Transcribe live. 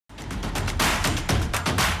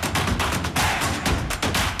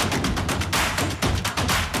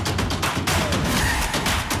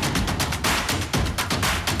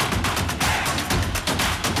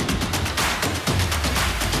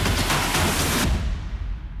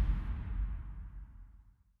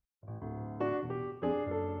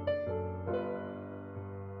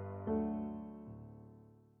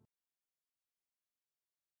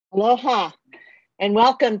Aloha, and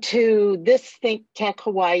welcome to this Think Tech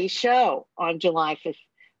Hawaii show on July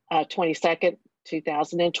 22nd,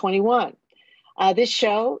 2021. This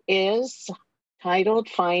show is titled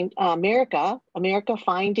Find America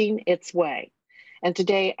Finding Its Way. And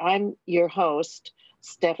today I'm your host,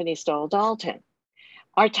 Stephanie Dalton.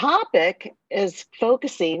 Our topic is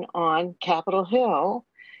focusing on Capitol Hill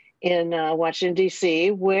in Washington,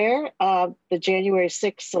 D.C., where the January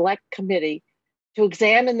 6th Select Committee to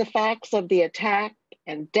examine the facts of the attack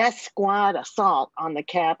and death squad assault on the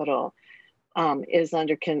Capitol is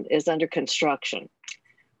under construction.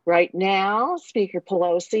 Right now, Speaker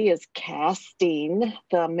Pelosi is casting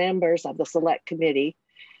the members of the Select Committee,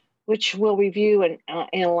 which will review and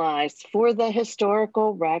analyze for the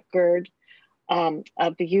historical record of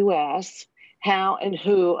the U.S. how and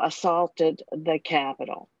who assaulted the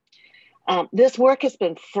Capitol. This work has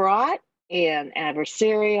been fraught and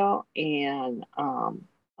adversarial and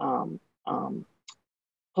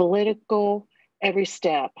political every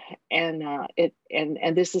step, and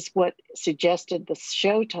this is what suggested the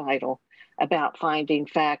show title about finding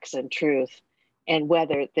facts and truth, and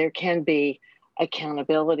whether there can be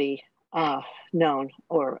accountability known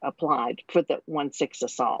or applied for the 1/6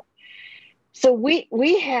 assault. So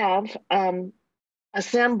we have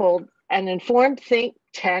assembled an informed think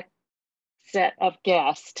tech set of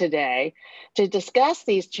guests today to discuss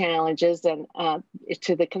these challenges and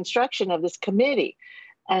to the construction of this committee,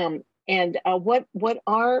 and what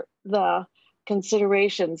are the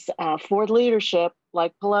considerations for leadership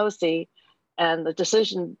like Pelosi and the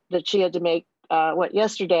decision that she had to make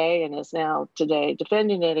yesterday and is now today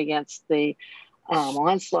defending it against the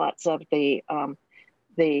onslaughts of Leader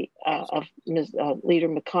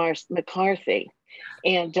McCarthy,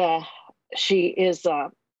 and she is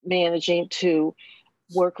managing to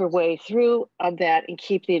work her way through that and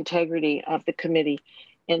keep the integrity of the committee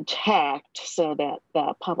intact so that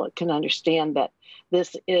the public can understand that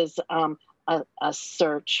this is a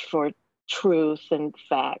search for truth and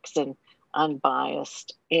facts and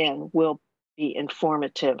unbiased and will be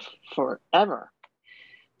informative forever.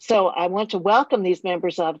 So I want to welcome these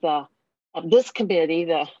members of this committee,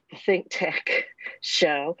 the Think Tech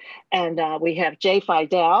show, and we have Jay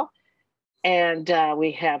Fidell. And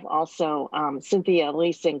we have also Cynthia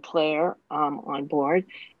Sinclair on board.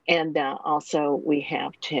 And also we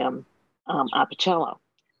have Tim Apicella.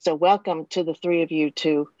 So welcome to the three of you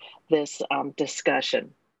to this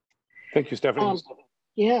discussion. Thank you, Stephanie.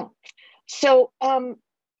 Yeah. So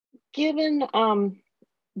given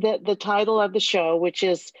the title of the show, which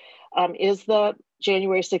is the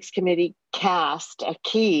January 6th committee cast a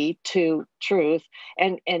key to truth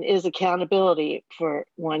and is accountability for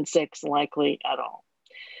 1/6 likely at all.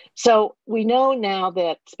 So we know now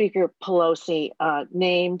that Speaker Pelosi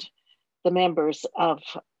named the members of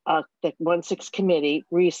the 1/6 committee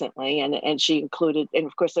recently, and she included, and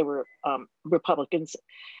of course there were Republicans,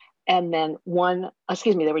 and then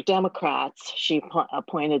there were Democrats. She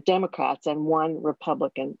appointed Democrats and one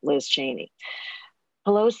Republican, Liz Cheney.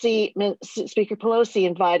 Speaker Pelosi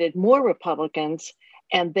invited more Republicans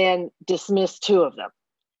and then dismissed two of them.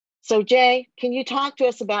 So Jay, can you talk to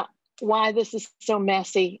us about why this is so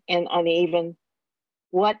messy and uneven?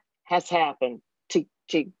 What has happened to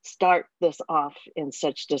start this off in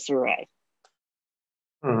such disarray?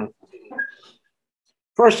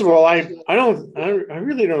 First of all, I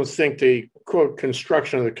really don't think the quote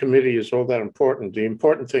construction of the committee is all that important. The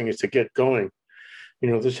important thing is to get going. You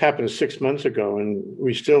know, this happened 6 months ago, and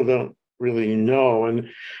we still don't really know. And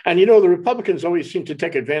you know, the Republicans always seem to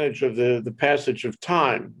take advantage of the passage of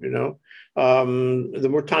time. You know, the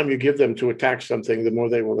more time you give them to attack something, the more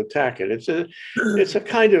they will attack it. It's a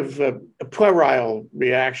kind of a puerile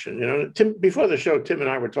reaction. You know, before the show, Tim and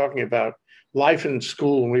I were talking about life in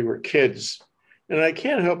school when we were kids, and I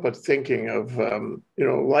can't help but thinking of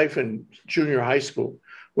life in junior high school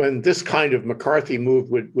when this kind of McCarthy move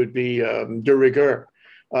would be de rigueur.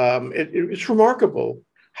 It's remarkable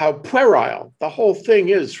how puerile the whole thing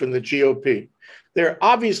is from the GOP. They're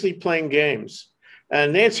obviously playing games,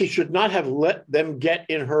 and Nancy should not have let them get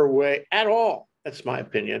in her way at all. That's my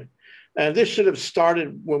opinion. And this should have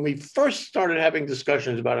started when we first started having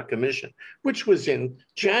discussions about a commission, which was in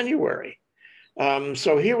January.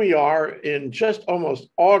 So here we are in just almost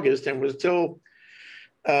August, and we're still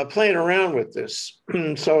playing around with this.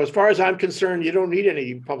 So as far as I'm concerned, you don't need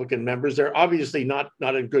any Republican members. They're obviously not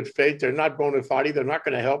in good faith. They're not bona fide. They're not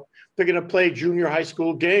going to help. They're going to play junior high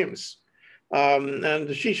school games.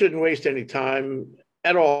 And she shouldn't waste any time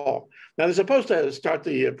at all. Now, they're supposed to start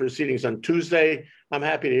the proceedings on Tuesday. I'm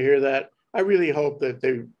happy to hear that. I really hope that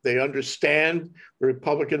they understand the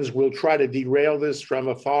Republicans will try to derail this from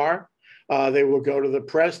afar. They will go to the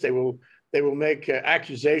press. They will make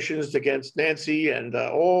accusations against Nancy and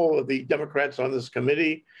all of the Democrats on this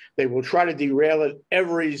committee. They will try to derail it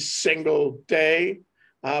every single day.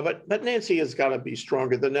 But Nancy has got to be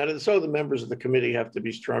stronger than that. And so the members of the committee have to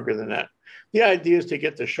be stronger than that. The idea is to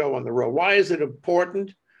get the show on the road. Why is it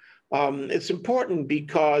important? It's important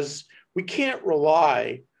because we can't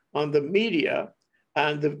rely on the media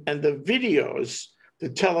and the videos to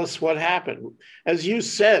tell us what happened. As you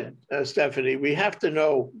said, Stephanie, we have to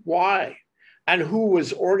know why and who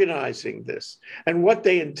was organizing this and what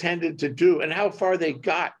they intended to do and how far they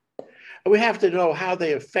got. And we have to know how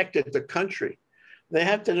they affected the country. We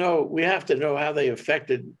have to know how they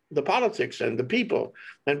affected the politics and the people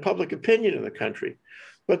and public opinion in the country.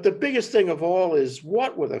 But the biggest thing of all is,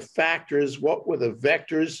 what were the factors, what were the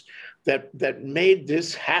vectors that made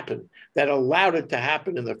this happen, that allowed it to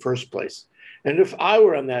happen in the first place? And if I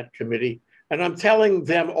were on that committee, and I'm telling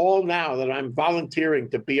them all now that I'm volunteering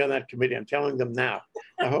to be on that committee, I'm telling them now.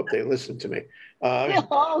 I hope they listen to me. Okay.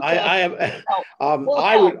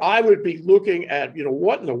 I would be looking at,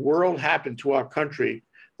 what in the world happened to our country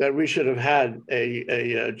that we should have had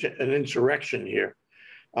an insurrection here.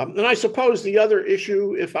 And I suppose the other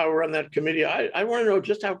issue, if I were on that committee, I want to know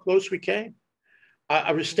just how close we came.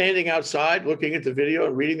 I was standing outside looking at the video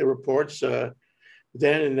and reading the reports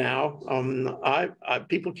then and now.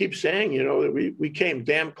 People keep saying, that we came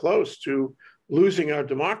damn close to losing our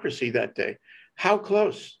democracy that day. How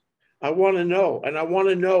close? I want to know. And I want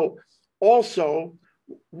to know also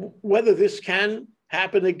whether this can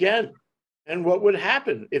happen again and what would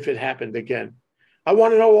happen if it happened again. I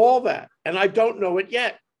want to know all that. And I don't know it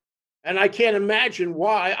yet. And I can't imagine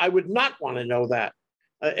why I would not want to know that.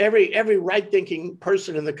 Every right-thinking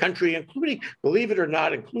person in the country, including, believe it or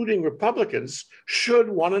not, including Republicans, should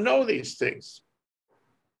want to know these things.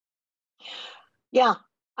 Yeah,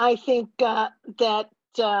 I think that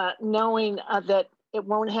knowing that it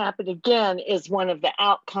won't happen again is one of the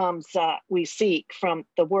outcomes we seek from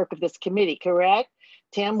the work of this committee, correct?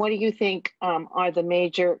 Tim, what do you think are the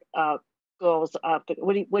major goals of the,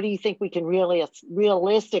 what do you think we can really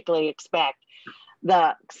realistically expect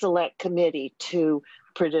the select committee to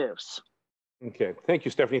produce? Okay, thank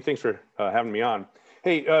you, Stephanie. Thanks for having me on.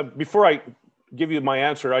 Hey, before I give you my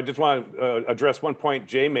answer, I just want to address one point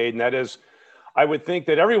Jay made, and that is, I would think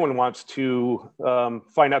that everyone wants to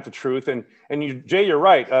find out the truth. And Jay, you're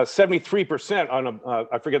right. 73% on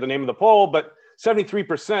I forget the name of the poll, but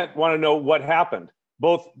 73% want to know what happened,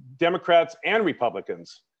 both Democrats and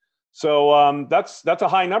Republicans. So that's a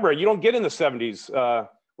high number. You don't get in the 70s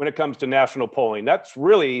when it comes to national polling. That's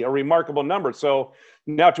really a remarkable number. So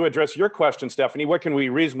now to address your question, Stephanie, what can we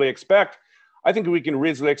reasonably expect? I think we can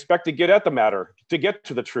reasonably expect to get at the matter, to get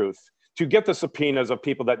to the truth, to get the subpoenas of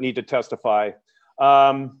people that need to testify,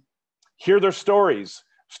 hear their stories,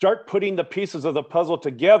 start putting the pieces of the puzzle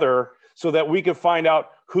together so that we can find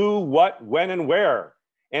out who, what, when, and where.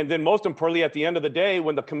 And then most importantly, at the end of the day,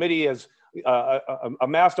 when the committee has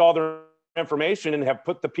amassed all their information and have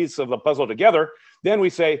put the pieces of the puzzle together, then we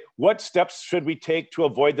say, what steps should we take to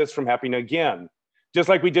avoid this from happening again? Just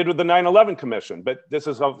like we did with the 9/11 Commission. But this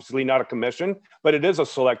is obviously not a commission, but it is a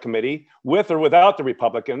select committee with or without the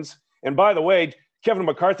Republicans. And by the way, Kevin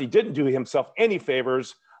McCarthy didn't do himself any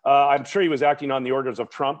favors. I'm sure he was acting on the orders of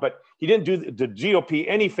Trump, but he didn't do the GOP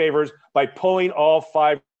any favors by pulling all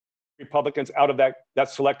 5 Republicans out of that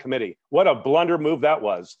select committee. What a blunder move that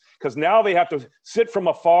was, because now they have to sit from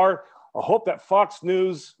afar. I hope that Fox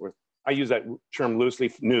News, or I use that term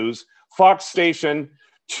loosely, news, Fox station,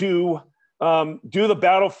 to do the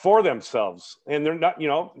battle for themselves. And they're not,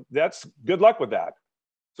 that's good luck with that.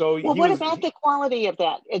 So well, what about the quality of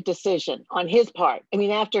that decision on his part? I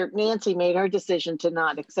mean, after Nancy made her decision to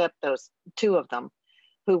not accept those 2 of them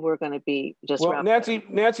who were going to be disrupted. Well,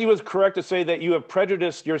 Nancy was correct to say that you have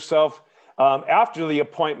prejudiced yourself after the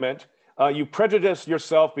appointment. You prejudiced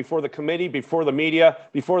yourself before the committee, before the media,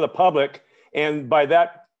 before the public. And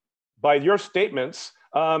by your statements,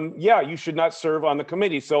 you should not serve on the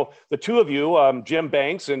committee. So the 2 of you, Jim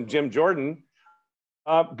Banks and Jim Jordan,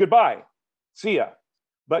 goodbye, see ya.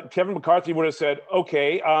 But Kevin McCarthy would have said,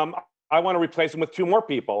 okay, I want to replace him with 2 more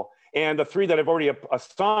people. And the 3 that I've already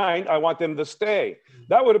assigned, I want them to stay.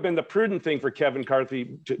 That would have been the prudent thing for Kevin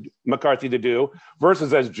McCarthy to do,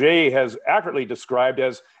 versus, as Jay has accurately described,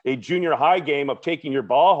 as a junior high game of taking your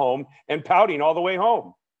ball home and pouting all the way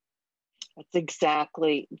home. That's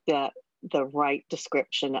exactly the right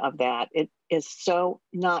description of that. It is so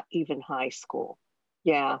not even high school.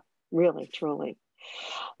 Yeah, really, truly.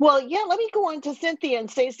 Well, yeah, let me go on to Cynthia and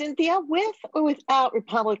say, Cynthia, with or without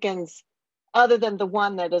Republicans, other than the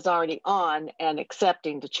one that is already on and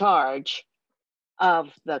accepting the charge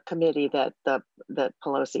of the committee that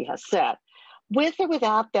Pelosi has set, with or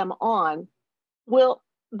without them on, will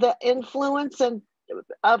the influence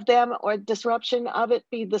of them or disruption of it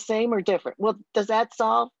be the same or different? Well, does that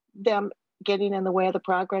solve them getting in the way of the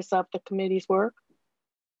progress of the committee's work?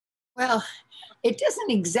 Well, it doesn't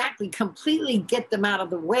exactly completely get them out of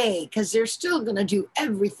the way, because they're still going to do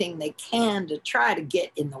everything they can to try to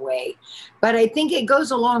get in the way. But I think it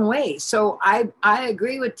goes a long way. So I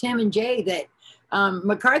agree with Tim and Jay that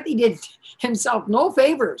McCarthy did himself no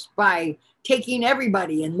favors by taking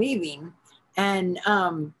everybody and leaving. And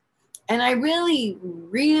I really,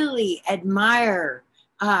 really admire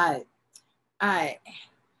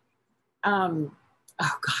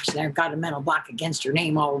oh gosh, I've got a mental block against her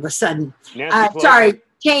name all of a sudden. Sorry,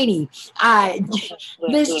 Cheney,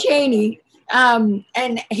 Liz Cheney. And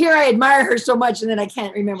here I admire her so much, and then I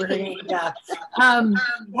can't remember her name. But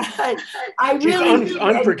I really She's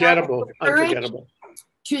unforgettable. Unforgettable.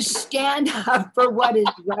 To stand up for what is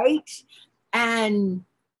right, and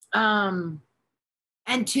to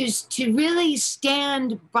really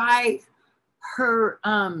stand by her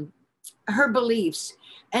her beliefs.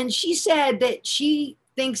 And she said that she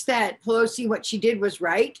thinks that Pelosi, what she did was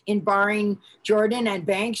right in barring Jordan and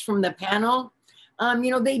Banks from the panel.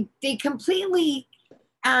 You know, they completely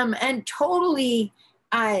and totally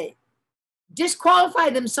disqualify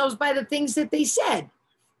themselves by the things that they said.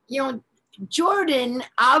 You know, Jordan,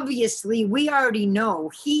 obviously, we already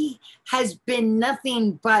know he has been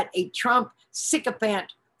nothing but a Trump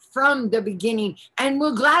sycophant from the beginning and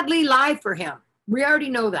will gladly lie for him. We already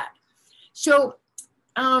know that. So,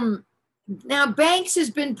 now Banks has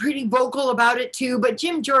been pretty vocal about it too, but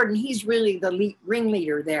Jim Jordan, he's really the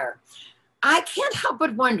ringleader there. I can't help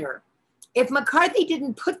but wonder if McCarthy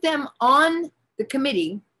didn't put them on the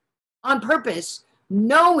committee on purpose,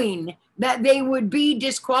 knowing that they would be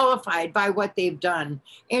disqualified by what they've done,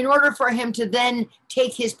 in order for him to then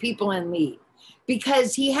take his people and leave.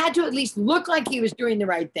 Because he had to at least look like he was doing the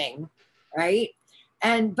right thing, right?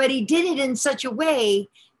 But he did it in such a way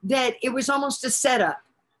that it was almost a setup.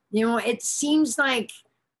 You know, it seems like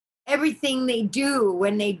everything they do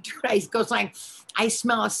when they do it goes like, I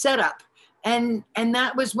smell a setup. And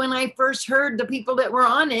that was when I first heard the people that were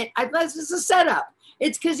on it, I thought this is a setup.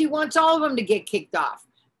 It's because he wants all of them to get kicked off.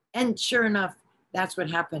 And sure enough, that's what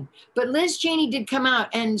happened. But Liz Cheney did come out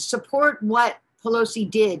and support what Pelosi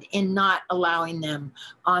did in not allowing them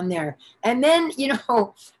on there. And then, you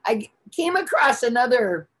know, I came across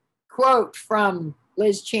another quote from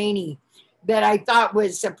Liz Cheney that I thought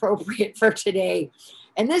was appropriate for today.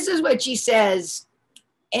 And this is what she says.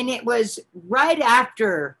 And it was right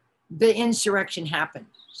after the insurrection happened.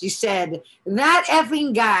 She said, that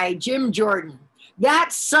effing guy, Jim Jordan,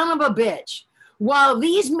 that son of a bitch, while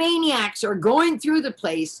these maniacs are going through the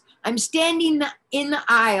place, I'm standing in the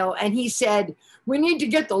aisle, and he said, we need to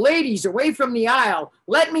get the ladies away from the aisle.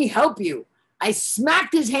 Let me help you. I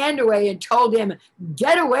smacked his hand away and told him,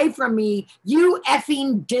 get away from me. You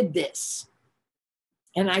effing did this.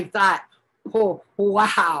 And I thought, oh,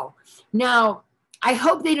 wow. Now, I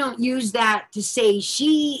hope they don't use that to say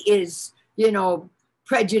she is, you know,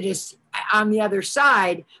 prejudiced on the other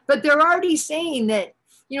side, but they're already saying that,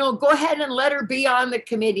 you know, go ahead and let her be on the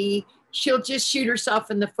committee. She'll just shoot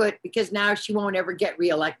herself in the foot because now she won't ever get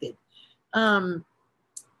reelected.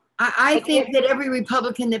 I think that every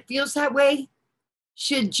Republican that feels that way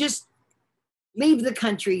should just leave the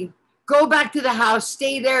country, go back to the House,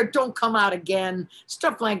 stay there, don't come out again,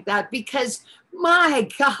 stuff like that. Because my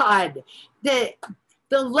God, the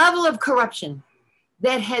level of corruption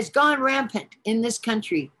that has gone rampant in this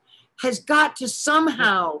country has got to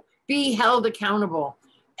somehow be held accountable.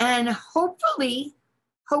 And hopefully,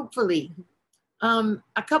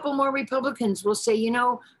 a couple more Republicans will say, you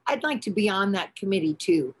know, I'd like to be on that committee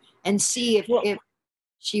too, and see if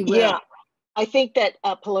she will. Yeah, I think that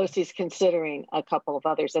Pelosi's considering a couple of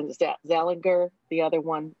others, and Zellinger, the other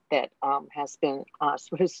one that has been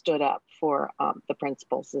who stood up for the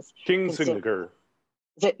principles, is Kinzinger.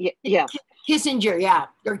 Yeah, Kissinger, yeah,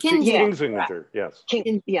 or Kinzinger, yes.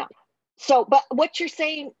 Yeah. So, but what you're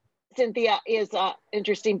saying, Cynthia, is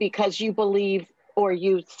interesting, because you believe, or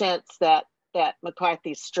you sense that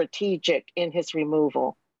McCarthy's strategic in his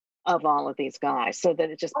removal of all of these guys, so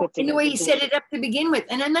that it just puts in the way he set it up to begin with.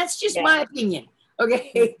 And then that's just my opinion.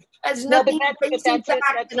 Okay. Has nothing to do with fact,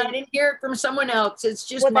 and I didn't hear it from someone else. It's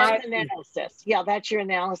just my analysis. Yeah, that's your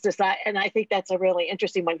analysis. And I think that's a really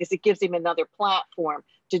interesting one, because it gives him another platform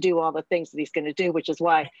to do all the things that he's going to do, which is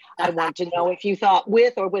why I want to know if you thought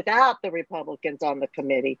with or without the Republicans on the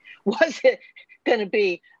committee, was it going to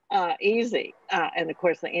be easy? And of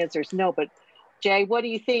course, the answer is no. But Jay, what do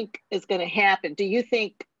you think is going to happen? Do you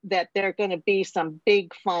think that there are going to be some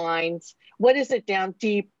big fines? What is it down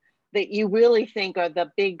deep that you really think are the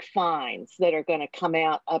big fines that are going to come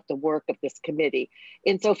out of the work of this committee,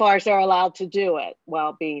 insofar as they're allowed to do it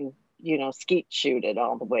while being, skeet shooted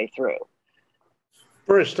all the way through?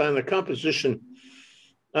 First, on the composition,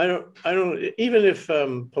 I don't. Even if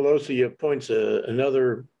Pelosi appoints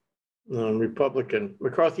another Republican,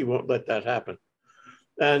 McCarthy won't let that happen.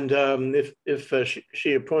 And if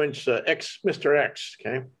she appoints Mr. X,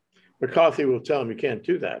 okay, McCarthy will tell him you can't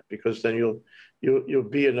do that, because then you'll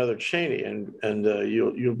be another Cheney, and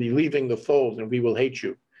you'll be leaving the fold, and we will hate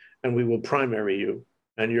you, and we will primary you,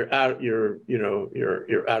 and you're out. You're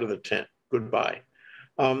out of the tent. Goodbye.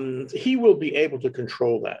 He will be able to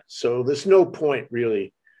control that. So there's no point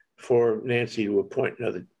really for Nancy to appoint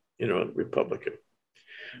another, Republican.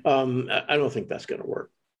 I don't think that's going to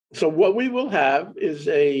work. So what we will have is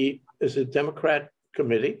a Democrat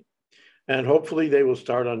committee, and hopefully they will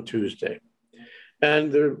start on Tuesday.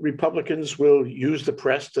 And the Republicans will use the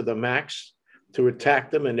press to the max to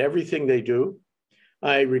attack them in everything they do.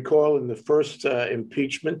 I recall in the first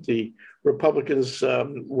impeachment, the Republicans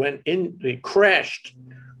went in, they crashed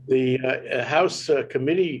the House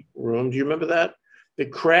committee room. Do you remember that? They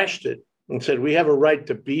crashed it and said, we have a right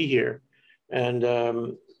to be here. And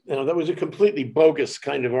that was a completely bogus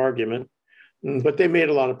kind of argument, but they made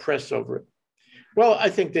a lot of press over it. Well, I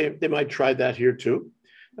think they might try that here too.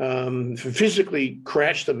 Physically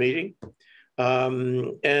crash the meeting.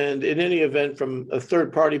 And in any event, from a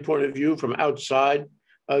third party point of view, from outside,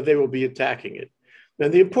 they will be attacking it.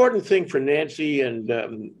 And the important thing for Nancy and,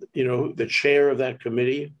 the chair of that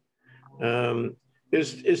committee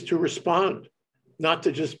is to respond, not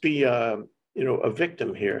to just be, a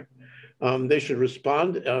victim here. They should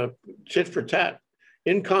respond tit for tat,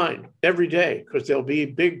 in kind, every day, because there'll be a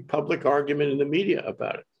big public argument in the media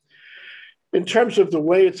about it. In terms of the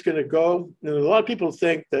way it's going to go, a lot of people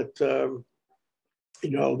think that,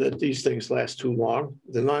 that these things last too long.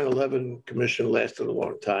 The 9/11 Commission lasted a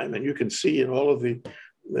long time, and you can see in all of the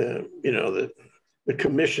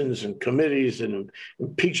commissions and committees and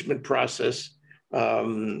impeachment process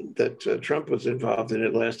that Trump was involved in,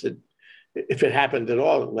 it lasted, if it happened at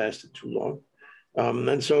all, it lasted too long.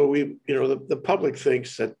 And so the public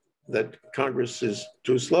thinks that Congress is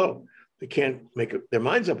too slow. They can't make their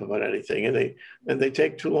minds up about anything, and they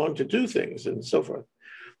take too long to do things, and so forth.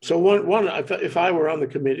 So if I were on the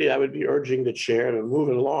committee, I would be urging the chair to move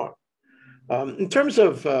it along. In terms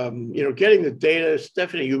of getting the data,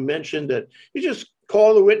 Stephanie, you mentioned that you just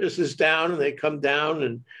call the witnesses down and they come down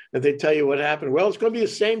and they tell you what happened. Well, it's going to be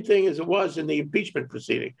the same thing as it was in the impeachment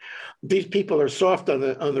proceeding. These people are soft on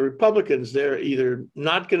the Republicans. They're either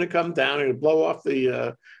not going to come down and blow off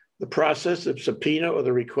the process of subpoena or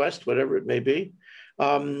the request, whatever it may be.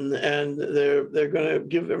 And they're going to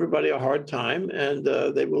give everybody a hard time, and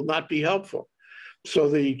they will not be helpful. So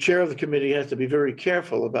the chair of the committee has to be very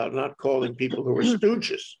careful about not calling people who are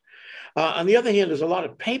stooges. On the other hand, there's a lot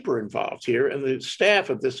of paper involved here, and the staff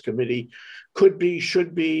of this committee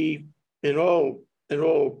should be, in all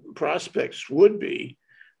prospects, would be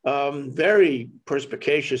very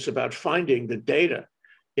perspicacious about finding the data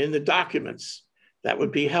in the documents. That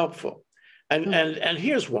would be helpful. And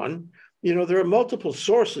here's one. There are multiple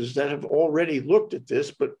sources that have already looked at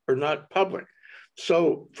this, but are not public.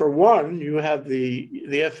 So for one, you have the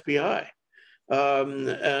FBI.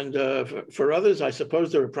 For others, I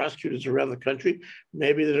suppose there are prosecutors around the country,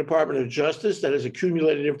 maybe the Department of Justice, that has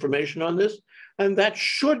accumulated information on this. And that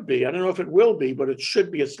should be, I don't know if it will be, but it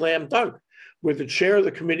should be a slam dunk, where the chair of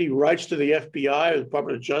the committee writes to the FBI or the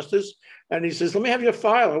Department of Justice, and he says, let me have your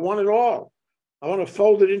file. I want it all. I want to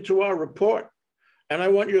fold it into our report. And I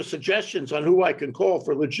want your suggestions on who I can call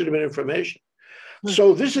for legitimate information.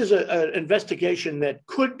 So this is an investigation that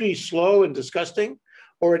could be slow and disgusting,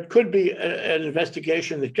 or it could be an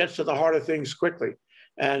investigation that gets to the heart of things quickly.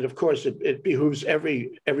 And of course, it behooves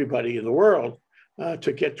everybody in the world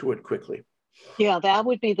to get to it quickly. Yeah, that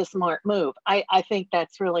would be the smart move. I think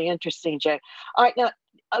that's really interesting, Jay. All right, now,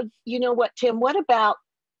 you know what, Tim, what about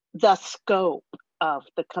the scope of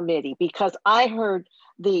the committee? Because I heard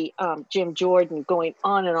the Jim Jordan going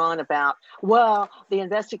on and on about, well, the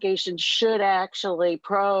investigation should actually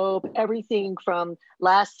probe everything from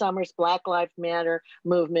last summer's Black Lives Matter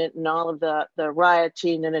movement and all of the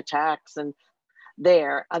rioting and attacks and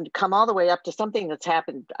there and come all the way up to something that's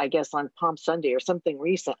happened, I guess, on Palm Sunday or something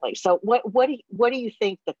recently. So what do you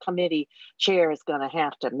think the committee chair is going to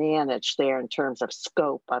have to manage there in terms of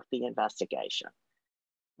scope of the investigation?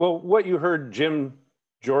 Well, what you heard Jim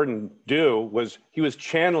Jordan do was he was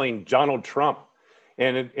channeling Donald Trump.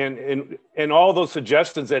 And all those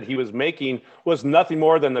suggestions that he was making was nothing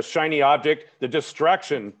more than the shiny object, the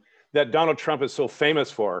distraction that Donald Trump is so famous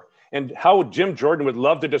for. And how Jim Jordan would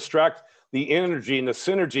love to distract the energy and the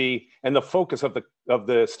synergy and the focus of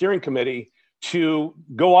the steering committee to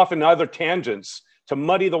go off in other tangents, to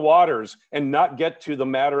muddy the waters and not get to the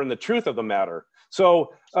matter and the truth of the matter.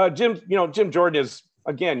 So Jim Jordan is,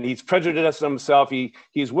 again, he's prejudiced himself.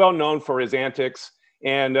 He's well known for his antics,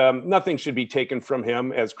 and nothing should be taken from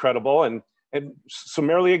him as credible and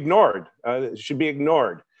summarily ignored. It should be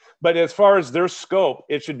ignored. But as far as their scope,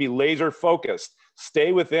 it should be laser focused.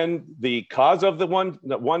 Stay within the cause of the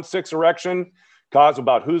 1/6 erection, cause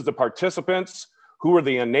about who's the participants, who are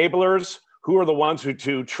the enablers, who are the ones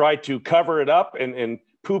who try to cover it up and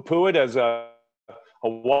poo-poo it as a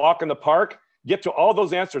walk in the park. Get to all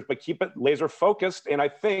those answers, but keep it laser focused. And I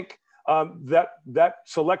think that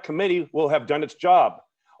select committee will have done its job.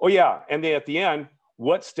 Oh yeah, and then at the end,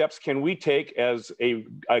 what steps can we take as a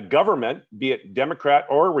government, be it Democrat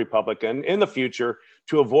or Republican, in the future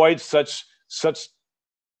to avoid such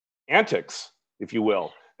antics, if you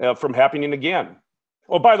will, from happening again?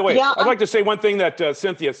 Oh, by the way, yeah, I'd like to say one thing that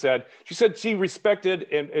Cynthia said. She said she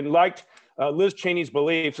respected and liked Liz Cheney's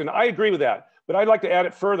beliefs, and I agree with that. But I'd like to add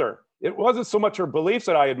it further. It wasn't so much her beliefs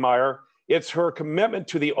that I admire, it's her commitment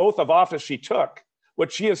to the oath of office she took,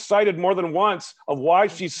 which she has cited more than once of why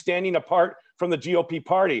she's standing apart from the GOP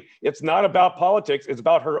party. It's not about politics, it's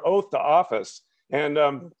about her oath to office. And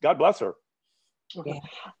God bless her. Yeah.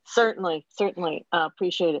 Certainly,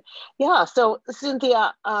 appreciate it. Yeah, so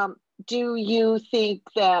Cynthia, do you think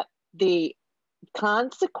that the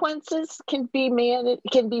consequences can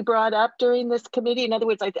be brought up during this committee? In other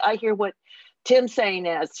words, I hear what Tim's saying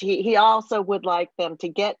is he also would like them to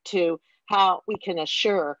get to how we can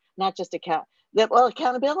assure not just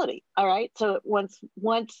accountability. All right. So once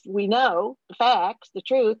we know the facts, the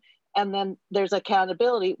truth, and then there's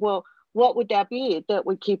accountability, well, what would that be that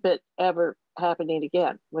would keep it ever happening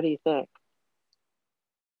again? What do you think?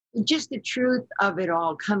 Just the truth of it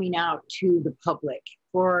all coming out to the public,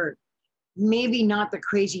 for maybe not the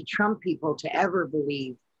crazy Trump people to ever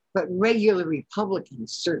believe, but regular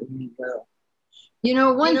Republicans certainly will.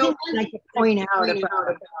 One thing I'd like to point out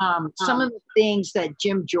about some of the things that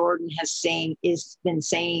Jim Jordan has been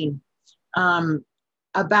saying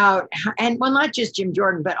about, and well, not just Jim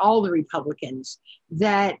Jordan, but all the Republicans,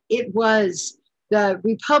 that it was the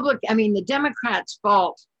Democrats'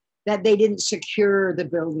 fault that they didn't secure the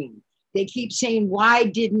building. They keep saying, why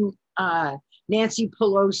didn't Nancy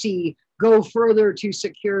Pelosi go further to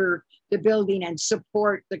secure the building and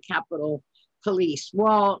support the Capitol Police?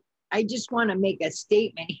 Well, I just want to make a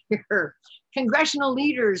statement here. Congressional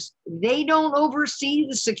leaders, they don't oversee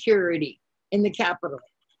the security in the Capitol.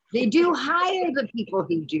 They do hire the people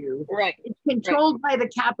who do. Right. It's controlled by the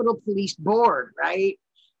Capitol Police Board, right?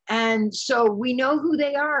 And so we know who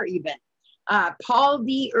they are even. Paul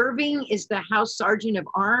D. Irving is the House Sergeant of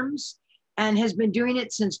Arms and has been doing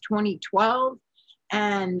it since 2012.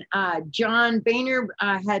 And John Boehner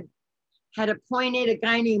had appointed a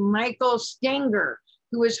guy named Michael Stenger,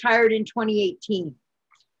 who was hired in 2018.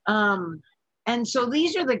 And so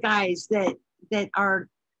these are the guys that are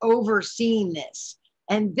overseeing this.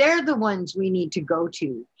 And they're the ones we need to go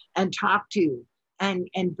to and talk to and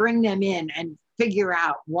bring them in and figure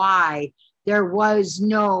out why there was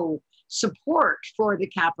no support for the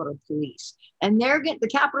Capitol Police. And the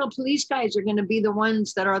Capitol Police guys are going to be the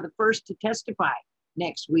ones that are the first to testify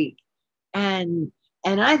next week. And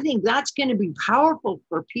I think that's going to be powerful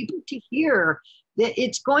for people to hear, that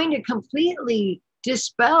it's going to completely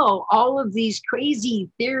dispel all of these crazy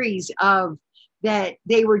theories of that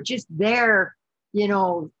they were just there.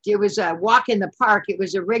 It was a walk in the park. It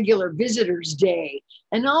was a regular visitor's day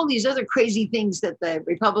and all these other crazy things that the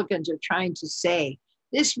Republicans are trying to say.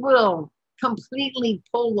 This will completely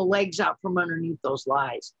pull the legs out from underneath those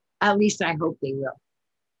lies. At least I hope they will.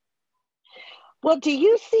 Well, do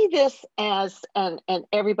you see this as, and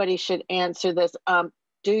everybody should answer this,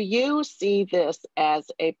 do you see this as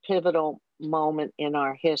a pivotal moment in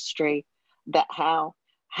our history, that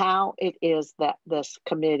how it is that this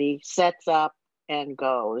committee sets up and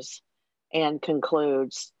goes and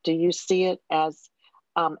concludes? Do you see it as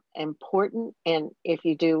important? And if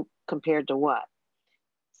you do, compared to what?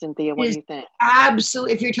 Cynthia, what do you think?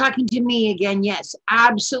 Absolutely. If you're talking to me again, yes,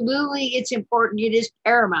 absolutely. It's important. It is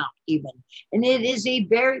paramount even. And it is a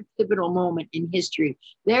very pivotal moment in history.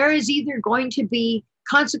 There is either going to be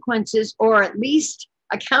consequences or at least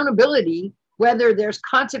accountability, whether there's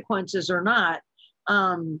consequences or not.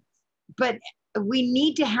 But we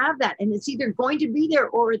need to have that. And it's either going to be there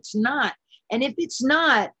or it's not. And if it's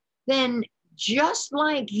not, then just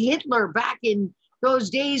like Hitler back in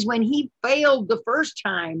those days when he failed the first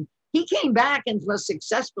time, he came back and was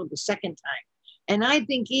successful the second time. And I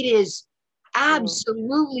think it is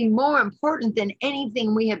absolutely more important than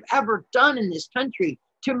anything we have ever done in this country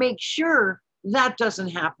to make sure that doesn't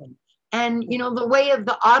happen. And, you know, the way of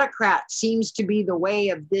the autocrat seems to be the way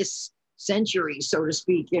of this century, so to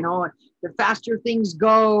speak. You know, the faster things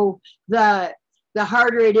go, the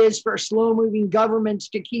harder it is for slow moving governments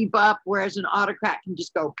to keep up, whereas an autocrat can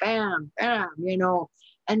just go bam, bam, you know.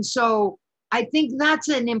 And so I think that's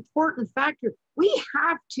an important factor. We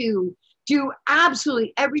have to do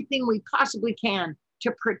absolutely everything we possibly can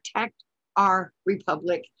to protect our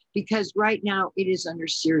republic, because right now it is under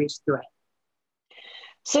serious threat.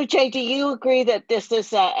 So, Jay, do you agree that this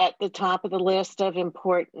is at the top of the list of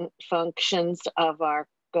important functions of our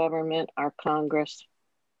government, our Congress?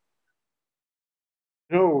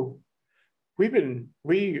 No, we've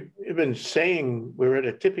been saying we're at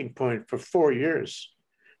a tipping point for 4 years.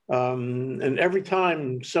 And every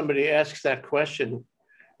time somebody asks that question,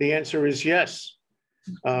 the answer is yes.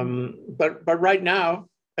 But right now,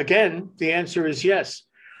 again, the answer is yes.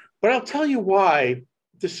 But I'll tell you why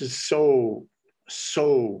this is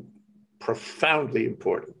so profoundly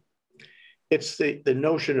important. It's the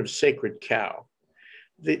notion of sacred cow.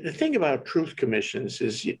 The thing about truth commissions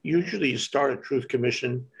is usually you start a truth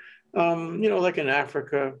commission, you know, like in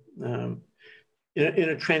Africa, in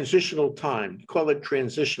a transitional time, call it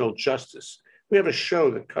transitional justice. We have a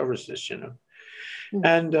show that covers this, you know.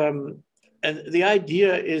 And the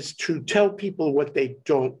idea is to tell people what they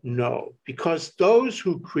don't know, because those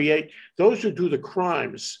who do the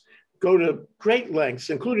crimes go to great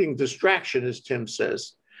lengths, including distraction, as Tim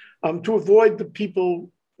says, to avoid the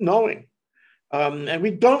people knowing. And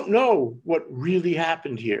we don't know what really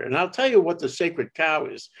happened here. And I'll tell you what the sacred cow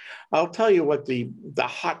is. I'll tell you what the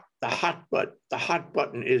hot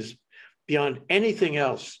button is beyond anything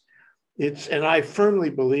else. And I firmly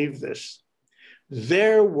believe this.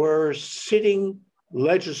 There were sitting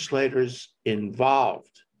legislators involved.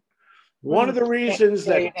 One of the reasons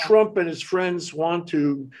that Trump and his friends want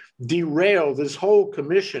to derail this whole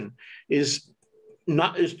commission is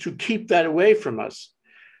to keep that away from us.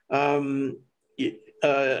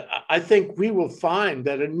 I think we will find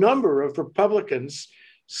that a number of Republicans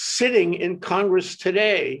sitting in Congress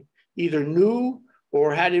today either knew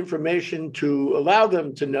or had information to allow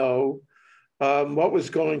them to know what was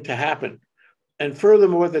going to happen. And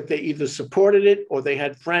furthermore, that they either supported it or they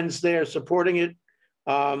had friends there supporting it.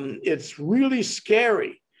 It's really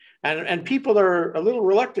scary. And people are a little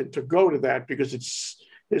reluctant to go to that because it's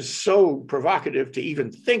so provocative to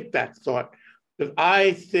even think that thought. But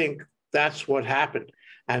I think that's what happened.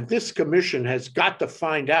 And this commission has got to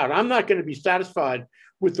find out. I'm not going to be satisfied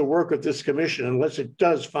with the work of this commission unless it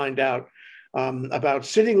does find out about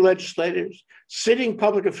sitting legislators, sitting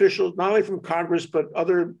public officials, not only from Congress, but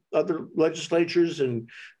other legislatures and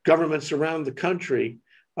governments around the country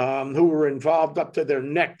who were involved up to their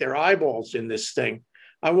neck, their eyeballs in this thing.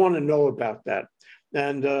 I want to know about that.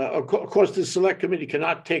 And of course, the select committee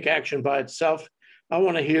cannot take action by itself. I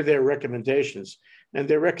want to hear their recommendations. And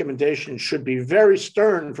their recommendations should be very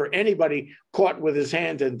stern for anybody caught with his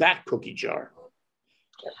hand in that cookie jar.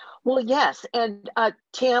 Well, yes, and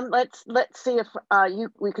Tim, let's see if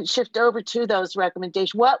we could shift over to those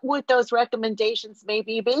recommendations. What would those recommendations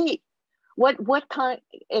maybe be? What kind?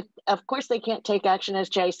 If of course they can't take action, as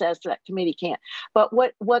Jay says, that committee can't. But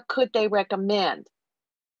what could they recommend?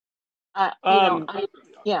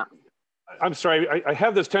 Yeah. I'm sorry. I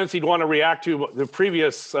have this tendency to want to react to the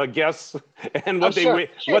previous guests and what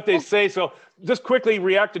they say. So just quickly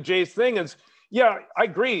react to Jay's thing. And yeah, I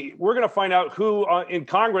agree. We're going to find out who in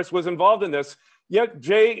Congress was involved in this. Yet,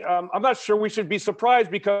 Jay, I'm not sure we should be surprised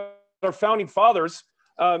because our founding fathers,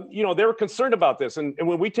 they were concerned about this. And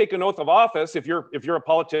when we take an oath of office, if you're a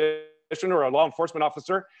politician or a law enforcement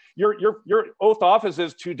officer, your oath of office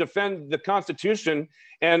is to defend the Constitution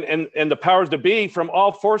and the powers to be from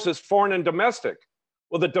all forces, foreign and domestic.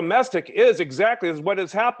 Well, the domestic is exactly what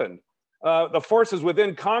has happened. The forces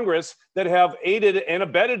within Congress that have aided and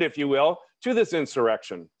abetted, if you will, to this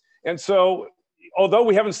insurrection. And so, although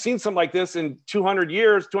we haven't seen something like this in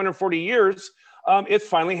 240 years, it's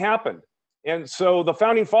finally happened. And so the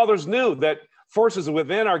founding fathers knew that forces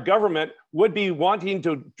within our government would be wanting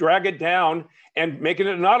to drag it down and making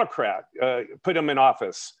it an autocrat, put him in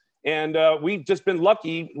office. And we've just been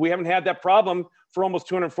lucky. We haven't had that problem for almost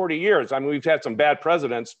 240 years. I mean, we've had some bad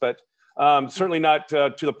presidents, but certainly not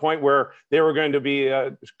to the point where they were going to be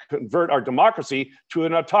convert our democracy to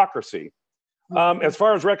an autocracy. As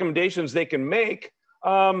far as recommendations they can make,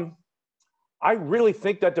 I really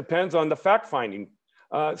think that depends on the fact finding.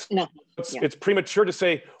 It's premature to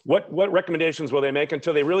say what recommendations will they make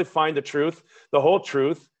until they really find the truth, the whole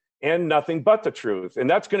truth, and nothing but the truth. And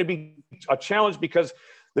that's going to be a challenge because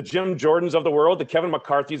the Jim Jordans of the world, the Kevin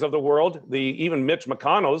McCarthy's of the world, even Mitch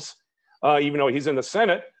McConnell's, even though he's in the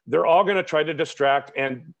Senate, they're all going to try to distract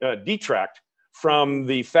and detract from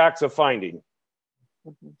the facts of finding.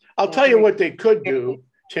 I'll tell you what they could do,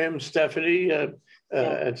 Tim, Stephanie,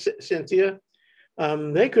 and Cynthia.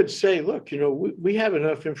 They could say, look, we have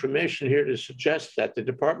enough information here to suggest that the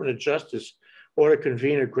Department of Justice ought to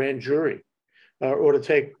convene a grand jury or to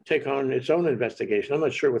take on its own investigation. I'm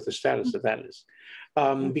not sure what the status of that is.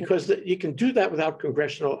 Because you can do that without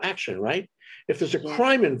congressional action, right? If there's a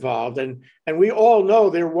crime involved, and we all know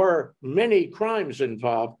there were many crimes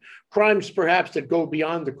involved, crimes perhaps that go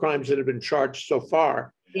beyond the crimes that have been charged so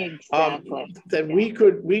far. Exactly. Then we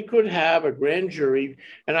could have a grand jury,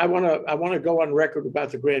 and I want to go on record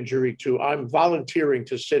about the grand jury too. I'm volunteering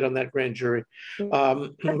to sit on that grand jury. We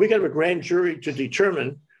could have a grand jury to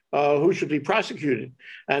determine who should be prosecuted.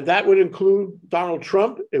 And that would include Donald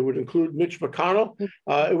Trump. It would include Mitch McConnell.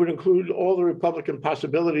 It would include all the Republican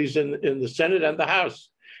possibilities in the Senate and the House.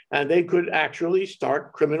 And they could actually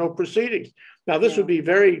start criminal proceedings. Now, this would be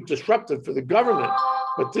very disruptive for the government,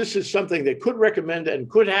 but this is something they could recommend and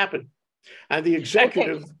could happen. And the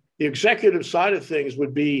executive side of things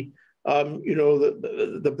would be,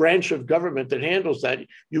 the branch of government that handles that.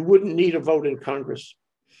 You wouldn't need a vote in Congress.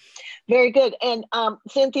 Very good. And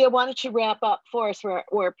Cynthia, why don't you wrap up for us?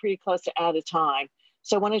 We're pretty close to out of time.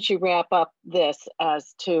 So why don't you wrap up this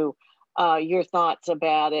as to your thoughts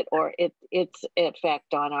about it, or its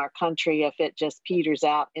effect on our country if it just peters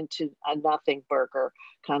out into a nothing burger,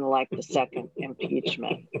 kind of like the second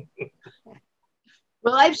impeachment.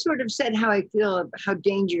 Well, I've sort of said how I feel, how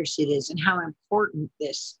dangerous it is and how important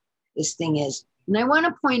this thing is. And I want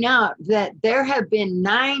to point out that there have been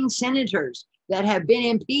 9 senators that have been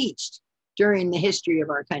impeached during the history of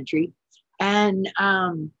our country. And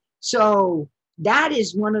so that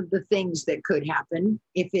is one of the things that could happen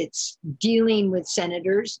if it's dealing with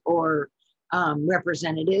senators or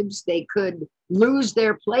representatives. They could lose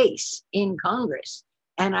their place in Congress.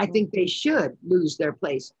 And I think they should lose their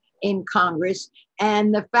place in Congress.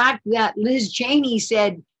 And the fact that Liz Cheney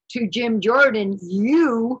said to Jim Jordan,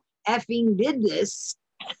 you effing did this,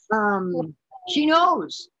 she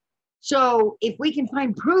knows. So if we can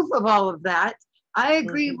find proof of all of that, I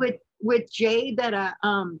agree with Jay that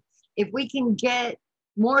if we can get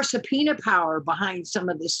more subpoena power behind some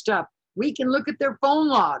of this stuff, we can look at their phone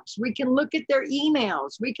logs, we can look at their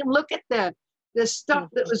emails, we can look at the stuff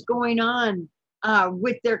that was going on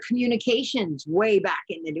with their communications way back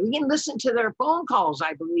in the day. We can listen to their phone calls,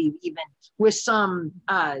 I believe, even with some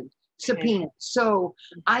subpoenas. So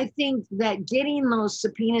I think that getting those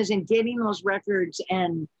subpoenas and getting those records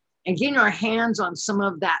and getting our hands on some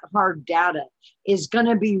of that hard data is going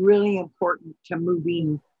to be really important to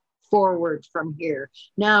moving forward from here.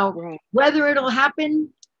 Now, whether it'll happen,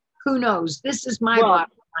 who knows? This is my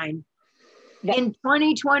bottom line. In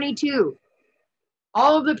 2022,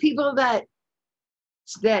 all of the people that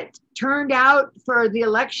turned out for the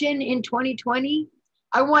election in 2020,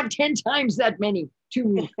 I want 10 times that many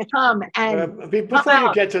to come and before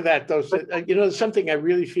you get to that, though, something I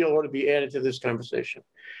really feel ought to be added to this conversation.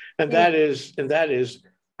 And that is,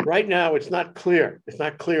 right now, it's not clear. It's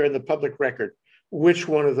not clear in the public record which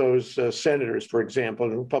one of those senators, for example,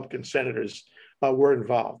 the Republican senators, were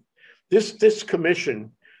involved. This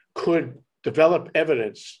commission could develop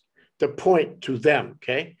evidence to point to them,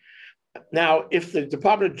 okay? Now, if the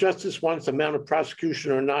Department of Justice wants to mount a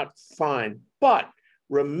prosecution or not, fine. But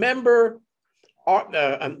remember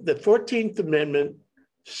the 14th Amendment,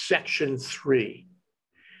 Section 3.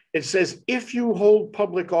 It says, if you hold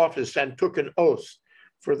public office and took an oath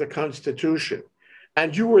for the Constitution,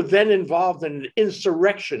 and you were then involved in an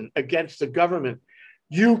insurrection against the government,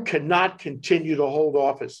 you cannot continue to hold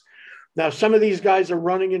office. Now, some of these guys are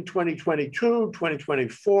running in 2022,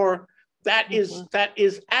 2024. That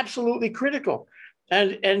is absolutely critical.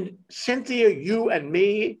 And Cynthia, you and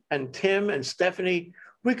me and Tim and Stephanie,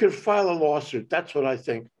 we could file a lawsuit. That's what I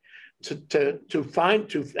think,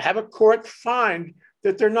 to have a court find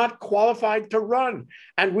that they're not qualified to run.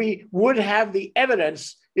 And we would have the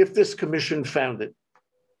evidence if this commission found it.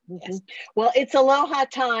 Yes. Well, it's aloha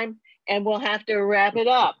time, and we'll have to wrap it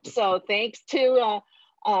up. So thanks to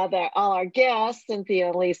all our guests,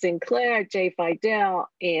 Cynthia Lee Sinclair, Jay Fidell,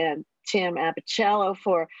 and Tim Apicella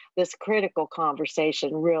for this critical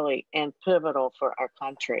conversation, really, and pivotal for our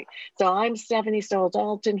country. So I'm Stephanie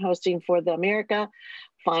Dalton, hosting For the America,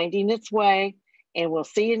 Finding Its Way, and we'll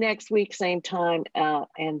see you next week, same time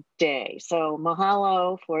and day. So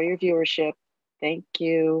mahalo for your viewership. Thank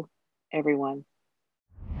you, everyone.